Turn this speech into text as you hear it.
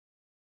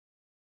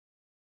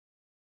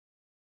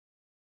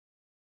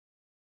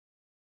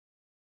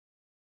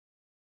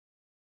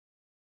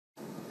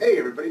Hey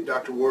everybody,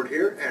 Dr. Ward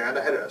here, and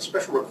I had a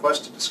special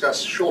request to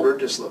discuss shoulder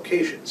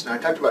dislocations. Now I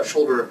talked about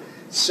shoulder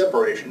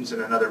separations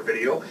in another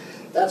video.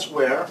 That's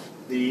where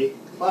the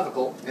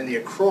clavicle and the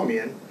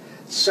acromion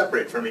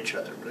separate from each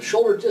other. But a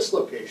shoulder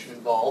dislocation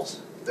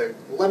involves the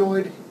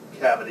glenoid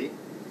cavity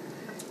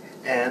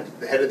and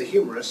the head of the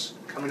humerus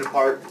coming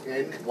apart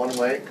in one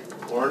way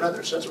or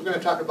another. So that's what we're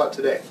going to talk about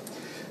today.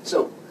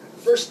 So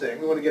first thing,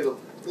 we want to get a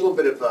little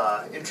bit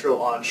of intro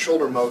on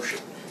shoulder motion.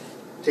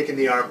 Taking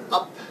the arm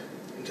up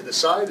to the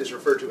side is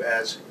referred to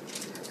as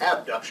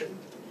abduction.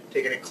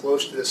 Taking it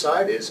close to the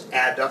side is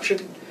adduction.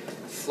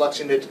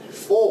 Flexing it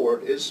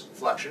forward is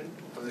flexion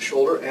of the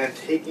shoulder, and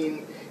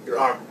taking your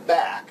arm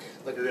back,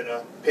 like you're in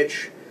a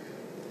pitch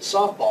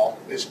softball,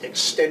 is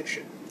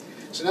extension.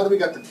 So now that we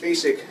got the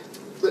basic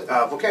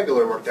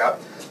vocabulary worked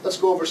out, let's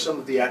go over some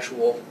of the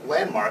actual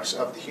landmarks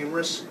of the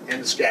humerus and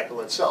the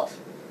scapula itself.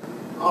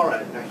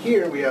 Alright, now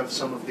here we have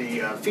some of the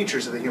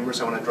features of the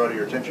humerus I want to draw to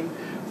your attention.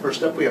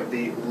 First up we have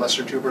the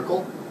lesser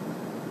tubercle,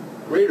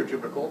 greater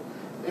tubercle.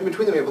 In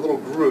between them we have a little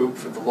groove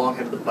for the long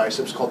head of the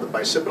biceps called the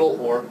bicipital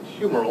or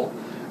humeral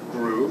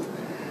groove.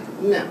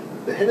 Now,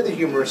 the head of the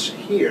humerus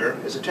here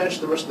is attached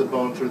to the rest of the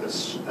bone through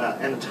this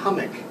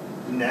anatomic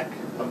neck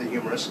of the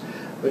humerus,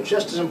 but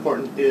just as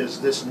important is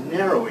this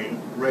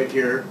narrowing right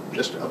here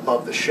just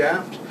above the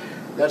shaft.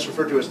 That's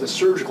referred to as the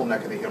surgical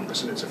neck of the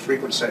humerus, and it's a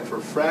frequent site for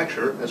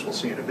fracture, as we'll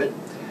see in a bit.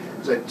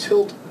 As I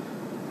tilt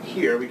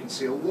here, we can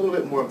see a little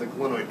bit more of the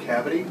glenoid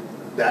cavity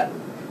that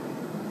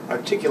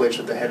articulates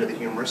with the head of the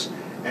humerus,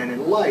 and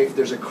in life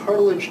there's a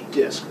cartilage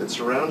disc that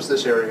surrounds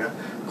this area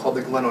called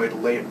the glenoid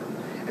labrum.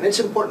 And it's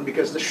important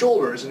because the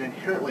shoulder is an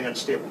inherently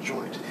unstable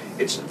joint.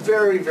 It's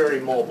very,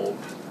 very mobile,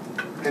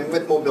 and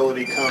with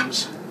mobility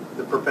comes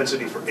the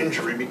propensity for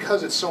injury.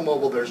 Because it's so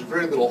mobile, there's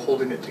very little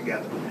holding it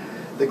together.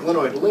 The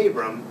glenoid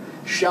labrum,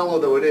 shallow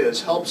though it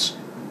is, helps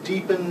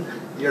deepen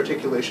the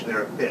articulation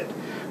there a bit.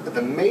 But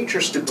the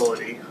major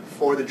stability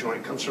for the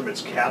joint comes from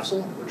its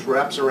capsule, which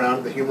wraps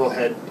around the humeral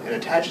head and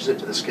attaches it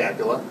to the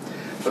scapula,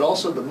 but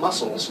also the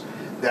muscles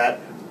that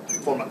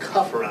form a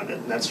cuff around it,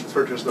 and that's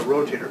referred to as the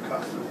rotator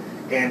cuff.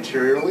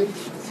 Anteriorly,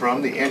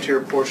 from the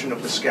anterior portion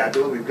of the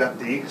scapula, we've got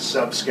the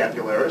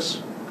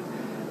subscapularis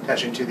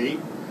attaching to the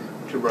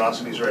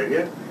tuberosities right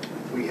here.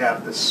 We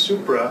have the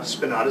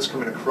supraspinatus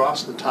coming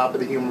across the top of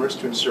the humerus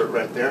to insert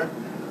right there.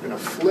 We're going to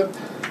flip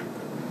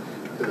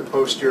to the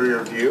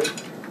posterior view.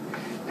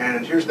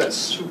 And here's that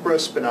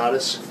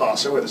supraspinatus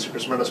fossa, where the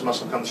supraspinatus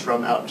muscle comes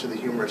from, out to the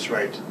humerus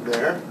right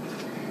there.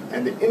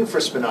 And the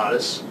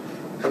infraspinatus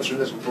comes from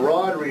this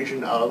broad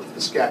region of the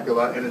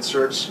scapula and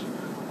inserts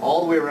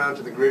all the way around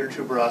to the greater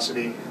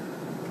tuberosity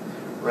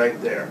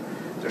right there.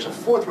 There's a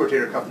fourth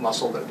rotator cuff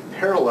muscle that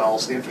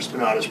parallels the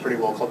infraspinatus pretty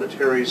well called the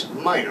Teres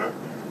Minor.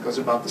 It goes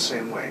about the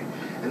same way.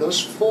 And those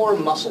four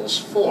muscles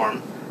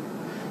form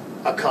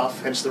a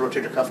cuff, hence the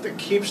rotator cuff, that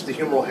keeps the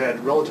humeral head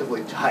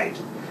relatively tight.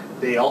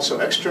 They also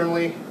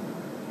externally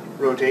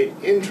rotate,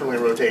 internally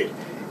rotate,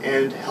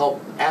 and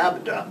help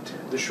abduct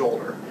the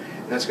shoulder.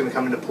 And that's going to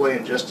come into play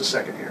in just a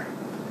second here.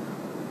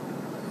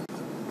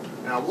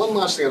 Now, one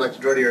last thing I'd like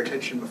to draw to your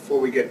attention before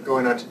we get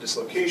going on to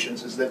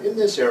dislocations is that in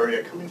this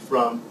area, coming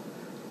from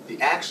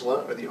the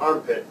axilla, or the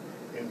armpit,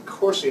 and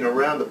coursing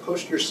around the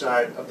posterior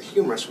side of the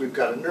humerus, we've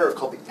got a nerve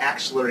called the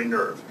axillary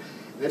nerve.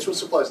 And that's what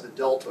supplies the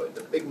deltoid,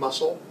 the big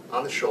muscle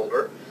on the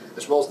shoulder,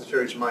 as well as the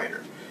teres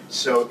minor.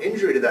 So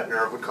injury to that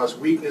nerve would cause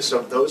weakness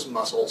of those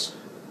muscles,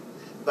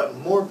 but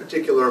more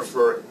particular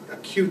for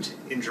acute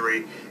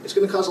injury, it's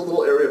going to cause a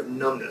little area of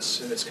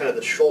numbness, and it's kind of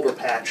the shoulder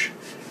patch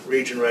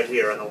region right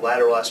here on the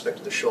lateral aspect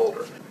of the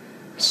shoulder.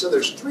 So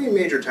there's three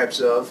major types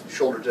of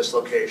shoulder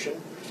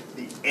dislocation.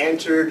 The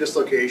anterior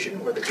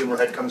dislocation, where the humeral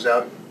head comes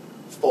out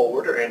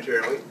forward or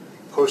anteriorly,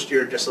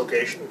 posterior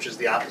dislocation, which is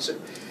the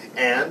opposite,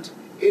 and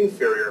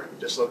inferior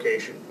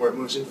dislocation, where it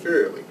moves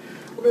inferiorly.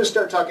 We're going to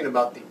start talking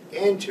about the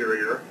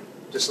anterior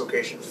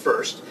dislocation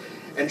first,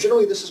 and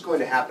generally this is going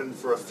to happen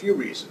for a few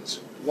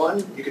reasons.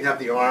 One, you can have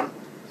the arm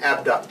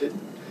abducted,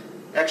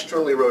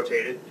 externally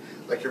rotated,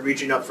 like you're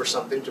reaching up for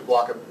something to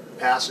block a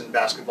pass in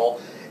basketball,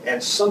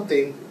 and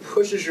something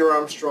pushes your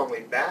arm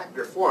strongly back,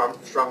 your forearm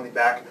strongly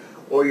back,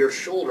 or your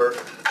shoulder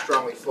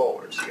strongly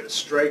forward. So you get a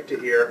strike to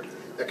here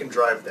that can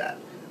drive that.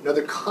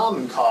 Another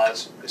common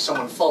cause is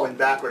someone falling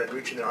backward and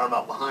reaching their arm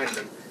out behind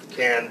them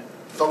can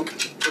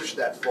thunk, push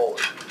that forward.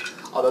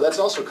 Although that's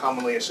also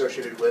commonly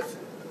associated with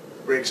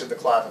breaks of the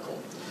clavicle.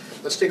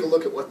 Let's take a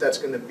look at what that's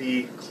going to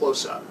be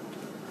close up.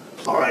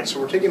 Alright, so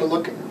we're taking a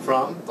look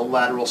from the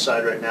lateral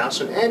side right now.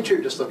 So an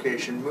anterior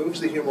dislocation moves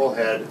the humeral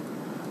head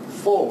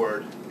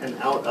forward and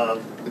out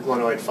of the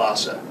glenoid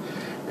fossa.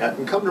 Now it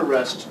can come to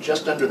rest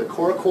just under the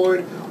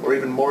coracoid, or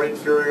even more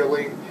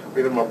inferiorly, or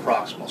even more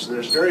proximal. So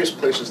there's various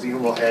places the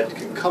humeral head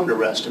can come to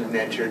rest in an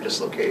anterior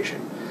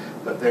dislocation,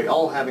 but they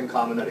all have in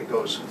common that it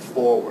goes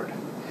forward.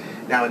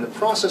 Now in the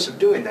process of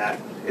doing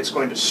that, it's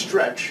going to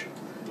stretch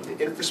the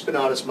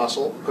infraspinatus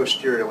muscle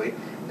posteriorly,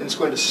 and it's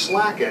going to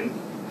slacken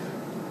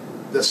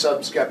the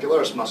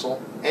subscapularis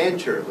muscle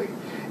anteriorly.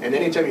 And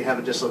anytime you have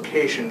a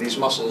dislocation, these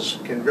muscles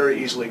can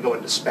very easily go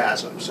into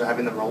spasm. So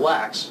having them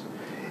relax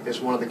is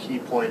one of the key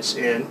points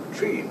in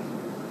treating.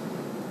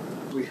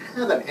 We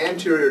have an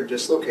anterior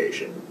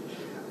dislocation.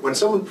 When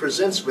someone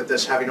presents with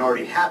this having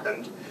already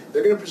happened,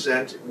 they're going to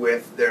present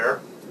with their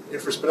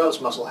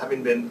infraspinatus muscle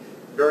having been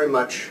very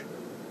much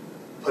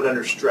put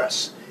under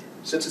stress.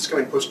 Since it's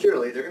coming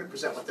posteriorly, they're going to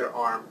present with their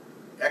arm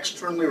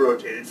externally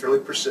rotated fairly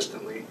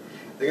persistently.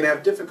 They're going to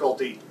have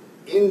difficulty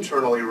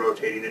internally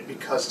rotating it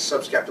because the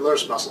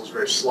subscapularis muscle is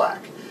very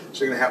slack.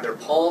 So you're going to have their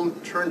palm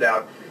turned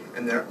out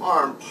and their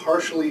arm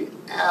partially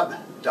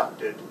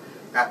abducted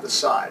at the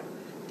side.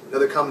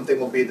 Another common thing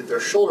will be that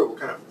their shoulder will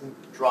kind of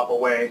drop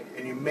away,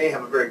 and you may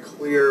have a very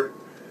clear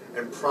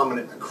and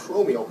prominent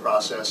acromial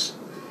process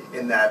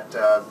in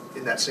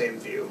that same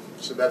view.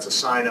 So that's a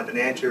sign of an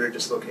anterior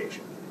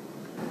dislocation.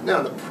 Now,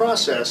 in the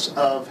process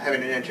of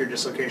having an anterior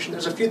dislocation,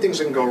 there's a few things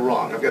that can go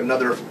wrong. I've got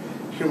another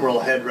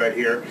humeral head right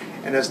here,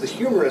 and as the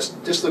humerus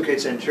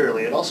dislocates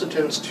anteriorly, it also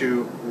tends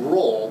to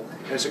roll,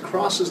 and as it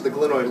crosses the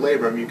glenoid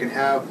labrum, you can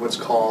have what's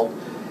called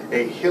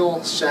a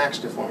Hill-Sachs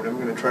deformity.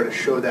 I'm going to try to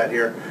show that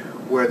here,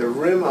 where the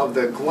rim of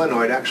the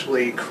glenoid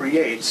actually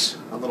creates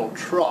a little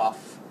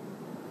trough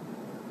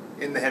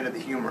in the head of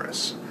the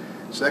humerus.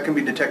 So that can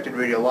be detected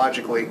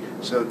radiologically.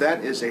 So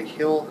that is a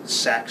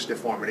Hill-Sachs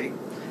deformity.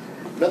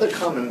 Another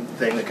common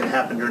thing that can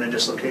happen during a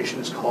dislocation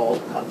is called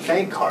a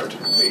Bankart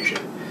lesion.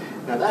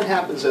 Now that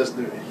happens as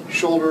the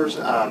shoulders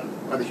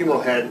or the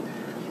humeral head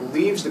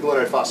leaves the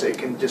glenoid fossa. It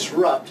can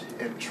disrupt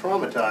and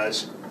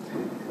traumatize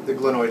the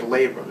glenoid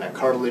labrum, that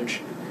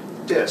cartilage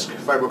disc,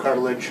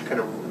 fibrocartilage kind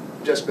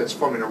of disc that's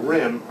forming a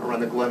rim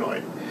around the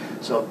glenoid.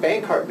 So a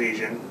Bankart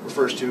lesion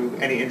refers to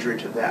any injury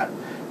to that.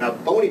 Now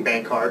bony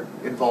Bankart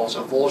involves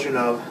avulsion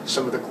of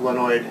some of the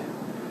glenoid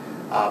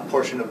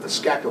portion of the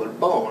scapular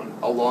bone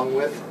along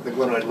with the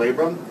glenoid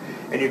labrum,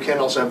 and you can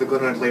also have the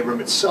glenoid labrum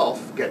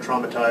itself get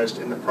traumatized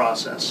in the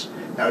process.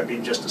 That would be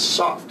just a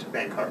soft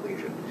Bankart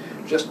lesion.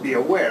 Just be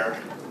aware,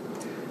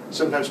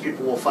 sometimes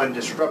people will find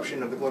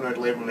disruption of the glenoid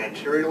labrum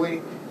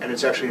anteriorly, and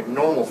it's actually a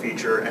normal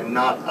feature and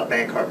not a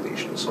Bankart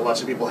lesion. So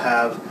lots of people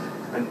have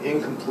an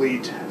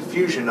incomplete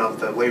fusion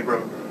of the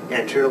labrum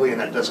anteriorly, and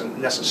that doesn't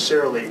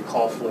necessarily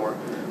call for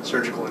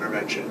surgical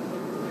intervention.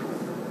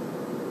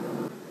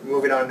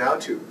 Moving on now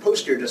to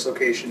posterior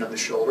dislocation of the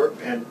shoulder,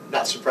 and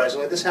not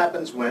surprisingly, this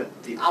happens when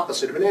the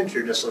opposite of an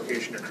anterior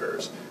dislocation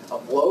occurs. A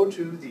blow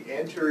to the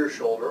anterior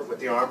shoulder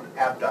with the arm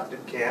abducted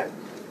can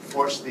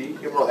force the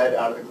humeral head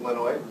out of the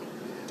glenoid.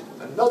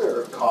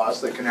 Another cause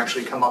that can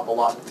actually come up a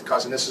lot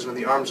causing this is when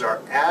the arms are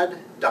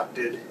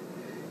adducted,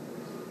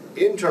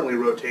 internally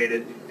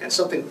rotated, and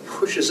something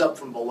pushes up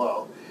from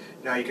below.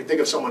 Now you can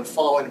think of someone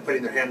falling and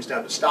putting their hands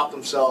down to stop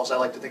themselves. I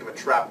like to think of a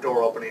trap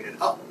door opening and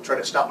try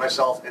to stop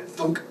myself, and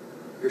thunk,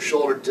 your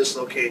shoulder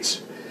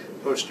dislocates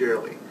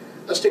posteriorly.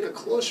 Let's take a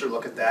closer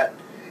look at that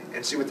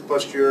and see what the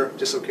posterior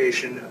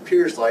dislocation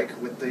appears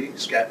like with the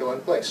scapula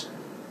in place.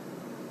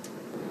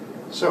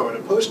 So in a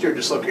posterior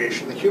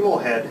dislocation, the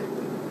humeral head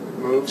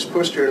moves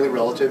posteriorly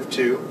relative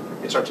to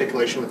its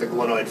articulation with the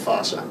glenoid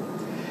fossa.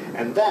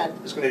 And that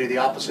is going to do the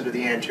opposite of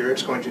the anterior.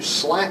 It's going to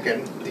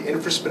slacken the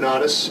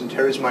infraspinatus and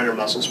Teres Minor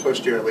muscles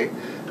posteriorly,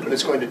 but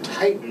it's going to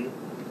tighten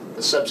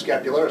the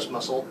subscapularis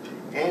muscle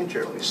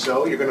anteriorly.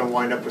 So you're going to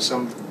wind up with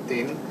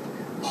something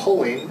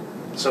pulling,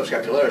 the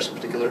subscapularis in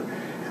particular,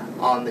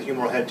 on the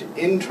humeral head to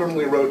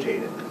internally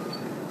rotate it.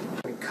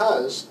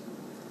 Because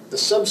the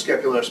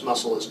subscapularis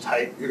muscle is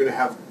tight, you're going to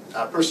have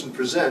a person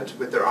present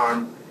with their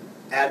arm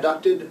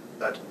adducted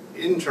but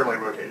internally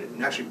rotated,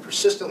 and actually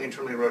persistently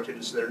internally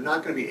rotated, so they're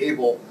not going to be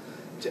able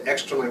to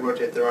externally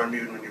rotate their arm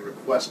even when you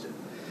request it.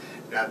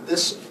 Now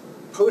this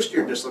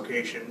posterior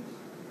dislocation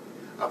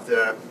of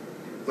the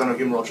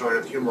glenohumeral joint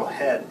or the humeral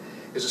head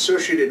is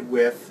associated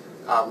with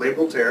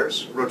labral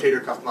tears,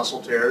 rotator cuff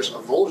muscle tears,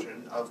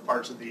 avulsion of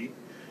parts of the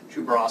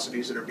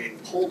tuberosities that are being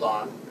pulled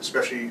on,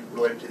 especially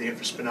related to the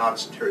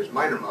infraspinatus and Teres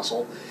Minor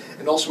muscle,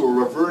 and also a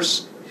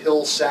reverse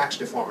Hill-Sachs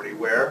deformity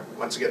where,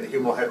 once again, the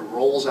humeral head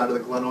rolls out of the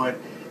glenoid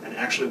and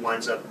actually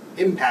winds up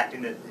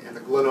impacting it, and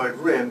the glenoid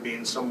rim,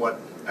 being somewhat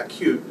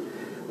acute,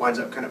 winds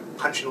up kind of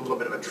punching a little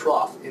bit of a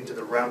trough into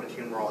the rounded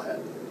humeral head.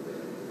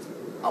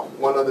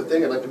 One other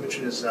thing I'd like to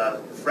mention is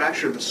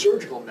fracture of the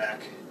surgical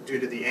neck due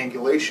to the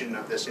angulation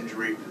of this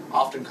injury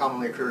often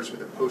commonly occurs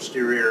with a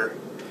posterior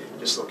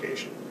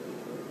dislocation.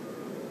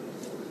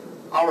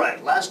 All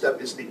right, last up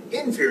is the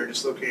inferior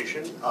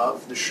dislocation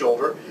of the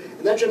shoulder,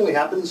 and that generally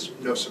happens,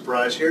 no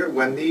surprise here,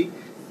 when the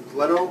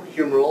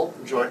glenohumeral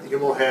joint, the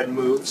humeral head,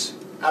 moves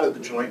out of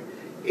the joint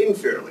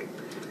inferiorly.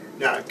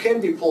 Now, it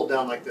can be pulled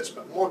down like this,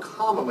 but more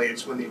commonly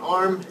it's when the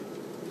arm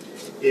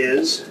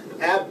is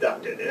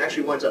abducted. It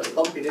actually winds up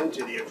bumping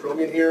into the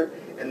acromion here,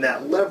 and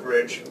that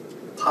leverage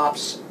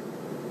pops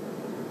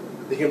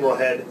the humeral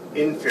head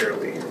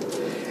inferiorly.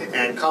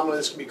 And commonly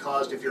this can be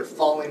caused if you're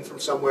falling from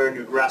somewhere and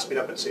you're grasping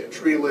up at, say, a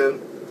tree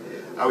limb.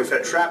 We've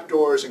had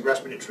trapdoors and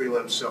grasping at tree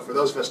limbs, so for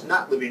those of us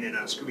not living in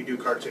a Scooby-Doo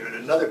cartoon,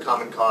 another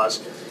common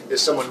cause is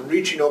someone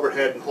reaching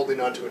overhead and holding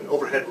onto an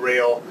overhead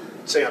rail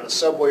say on the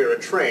subway or a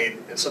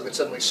train, and something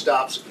suddenly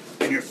stops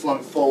and you're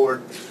flung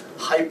forward,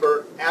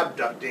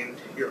 hyper-abducting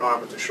your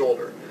arm at the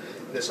shoulder.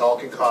 And this all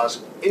can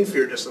cause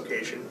inferior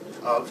dislocation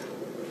of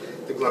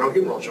the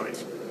glenohumeral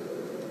joint.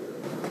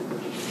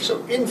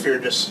 So inferior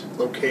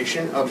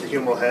dislocation of the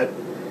humeral head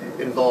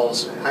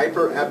involves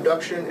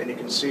hyperabduction, and you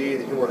can see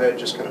the humeral head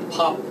just kind of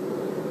pop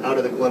out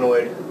of the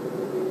glenoid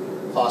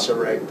fossa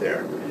right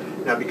there.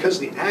 Now, because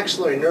the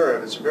axillary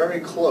nerve is very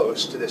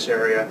close to this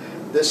area,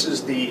 this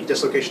is the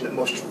dislocation that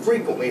most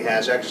frequently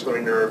has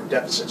axillary nerve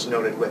deficits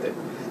noted with it.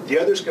 The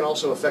others can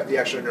also affect the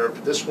axillary nerve,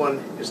 but this one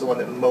is the one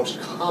that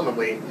most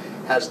commonly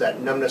has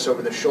that numbness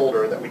over the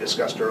shoulder that we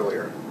discussed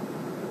earlier.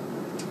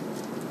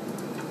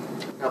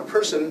 Now, a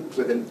person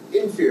with an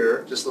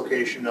inferior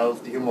dislocation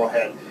of the humeral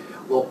head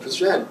will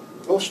present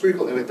most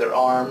frequently with their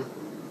arm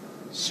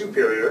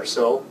superior,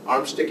 so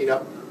arm sticking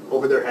up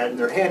over their head, and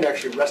their hand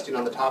actually resting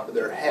on the top of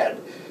their head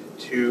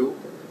to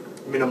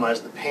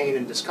minimize the pain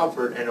and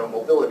discomfort and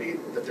immobility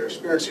that they're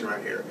experiencing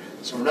right here.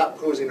 So we're not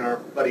posing our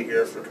buddy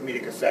here for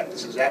comedic effect.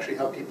 This is actually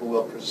how people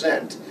will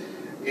present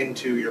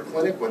into your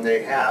clinic when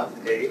they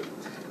have a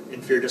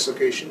inferior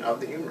dislocation of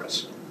the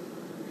humerus.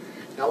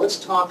 Now let's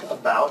talk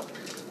about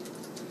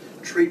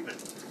treatment.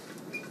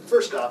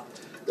 First off,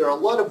 there are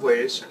a lot of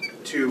ways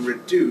to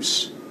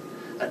reduce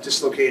a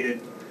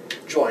dislocated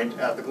joint,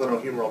 the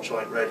glenohumeral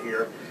joint right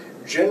here.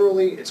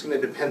 Generally, it's going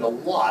to depend a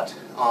lot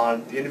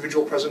on the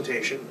individual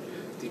presentation,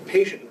 the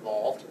patient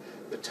involved,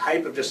 the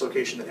type of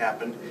dislocation that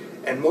happened,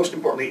 and most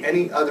importantly,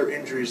 any other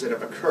injuries that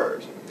have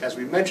occurred. As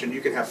we mentioned,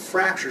 you can have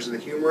fractures of the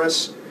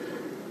humerus,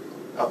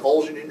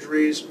 avulsion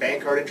injuries,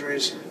 Bankart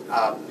injuries,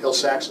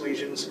 Hill-Sachs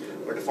lesions,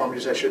 or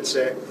deformities I should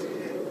say.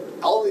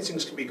 All of these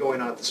things can be going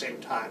on at the same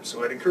time,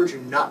 so I'd encourage you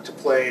not to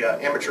play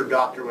amateur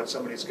doctor when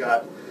somebody's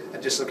got a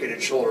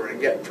dislocated shoulder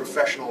and get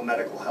professional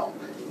medical help.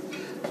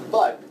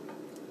 But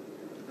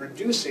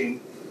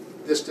reducing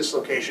this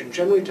dislocation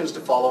generally tends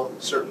to follow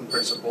certain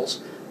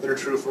principles that are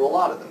true for a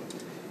lot of them.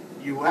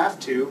 You have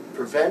to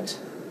prevent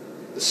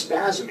the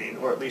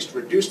spasming, or at least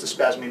reduce the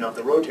spasming of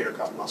the rotator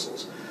cuff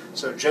muscles.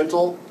 So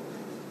gentle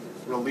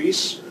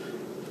release,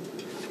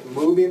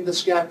 moving the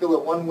scapula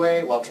one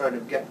way while trying to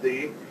get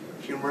the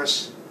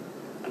humerus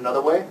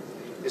another way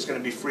is going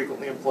to be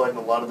frequently employed in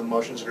a lot of the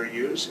motions that are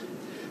used.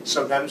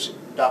 Sometimes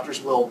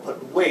doctors will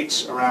put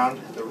weights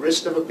around the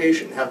wrist of a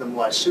patient and have them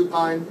lie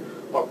supine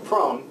or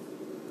prone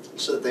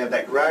so that they have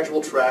that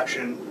gradual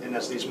traction, and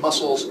as these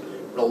muscles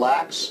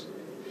relax,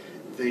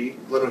 the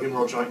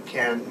glenohumeral joint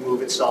can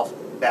move itself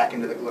back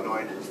into the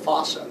glenoid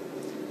fossa.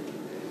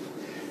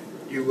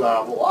 You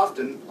will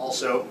often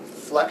also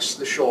flex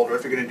the shoulder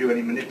if you're going to do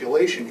any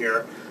manipulation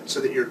here so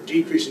that you're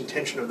decreasing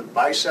tension of the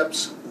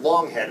biceps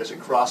long head as it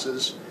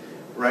crosses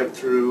right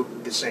through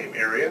the same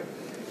area.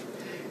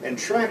 And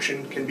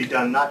traction can be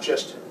done not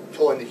just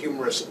pulling the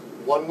humerus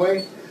one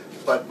way,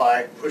 but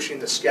by pushing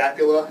the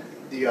scapula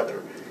the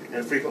other.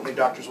 And frequently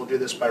doctors will do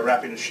this by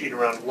wrapping a sheet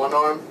around one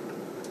arm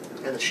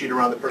and the sheet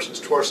around the person's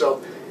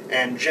torso,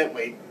 and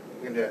gently,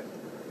 I'm going to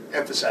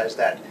emphasize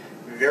that,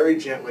 very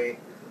gently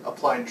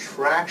applying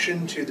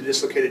traction to the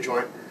dislocated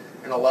joint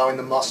and allowing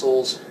the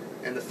muscles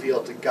and the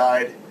field to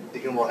guide the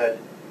humeral head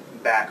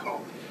back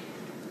home.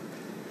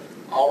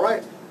 All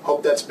right,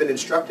 hope that's been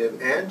instructive,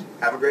 and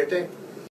have a great day.